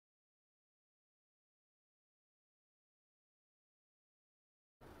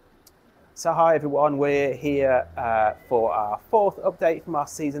So hi everyone, we're here for our fourth update from our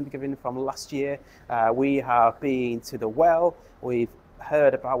season beginning from last year. We have been to the Well, we've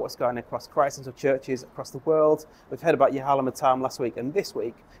heard about what's going on across Christ Central churches across the world. We've heard about Yahalamatam last week, and this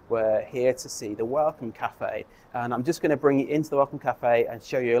week we're here to see the Welcome Cafe. And I'm just going to bring you into the Welcome Cafe and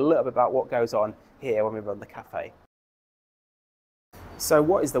show you a little bit about what goes on here when we run the cafe. So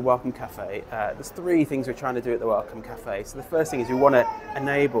what is the Welcome Cafe? There's three things we're trying to do at the Welcome Cafe. So the first thing is we want to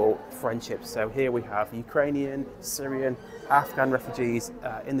enable friendships. So here we have Ukrainian, Syrian, Afghan refugees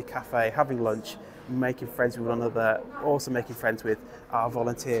in the cafe having lunch, making friends with one another, also making friends with our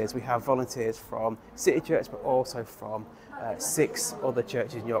volunteers. We have volunteers from City Church, but also from 6 other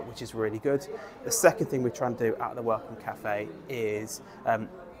churches in York, which is really good. The second thing we're trying to do at the Welcome Cafe is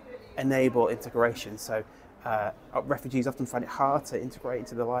enable integration. So refugees often find it hard to integrate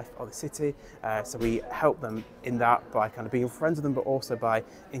into the life of the city, so we help them in that by kind of being friends with them, but also by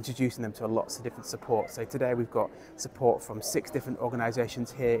introducing them to lots of different support. So today we've got support from 6 different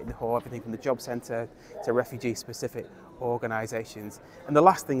organisations here in the hall, everything from the Job Centre to refugee specific organisations. And the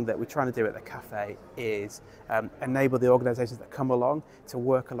last thing that we're trying to do at the cafe is enable the organisations that come along to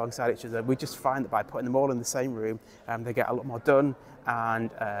work alongside each other. We just find that by putting them all in the same room, they get a lot more done, and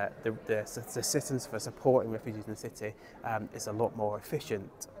the systems for supporting refugees in the city is a lot more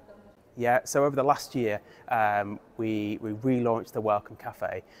efficient. Yeah, so over the last year, we relaunched the Welcome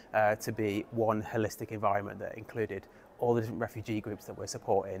Cafe to be one holistic environment that included all the different refugee groups that we're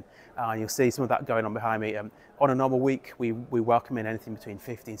supporting. And you'll see some of that going on behind me. On a normal week, we welcome in anything between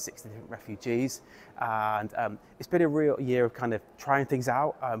 50 and 60 different refugees. And it's been a real year of kind of trying things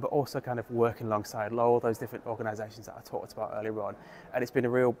out, but also kind of working alongside all those different organisations that I talked about earlier on. And it's been a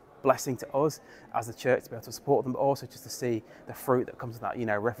real blessing to us as a church to be able to support them, but also just to see the fruit that comes from that, you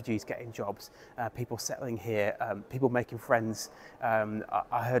know, refugees getting jobs, people settling here, people making friends.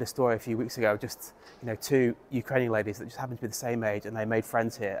 I heard a story a few weeks ago, just, you know, 2 Ukrainian ladies that just happened to be the same age, and they made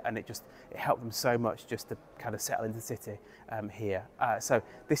friends here, and it helped them so much just to kind of settle into the city here. So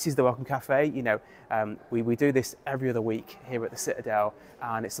this is the Welcome Cafe. You know, we do this every other week here at the Citadel,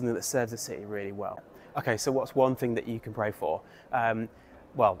 and it's something that serves the city really well. Okay, so what's one thing that you can pray for?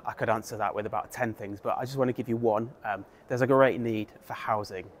 Well, I could answer that with about 10 things, but I just want to give you one. There's a great need for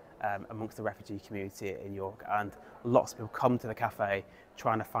housing amongst the refugee community in York, and lots of people come to the cafe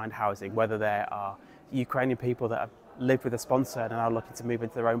trying to find housing, whether there are Ukrainian people that have lived with a sponsor and are now looking to move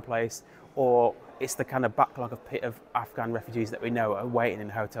into their own place, or it's the kind of backlog of Afghan refugees that we know are waiting in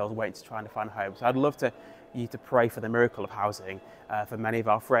hotels, waiting to try and find a home. So I'd love you to pray for the miracle of housing for many of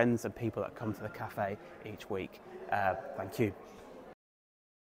our friends and people that come to the cafe each week. Thank you.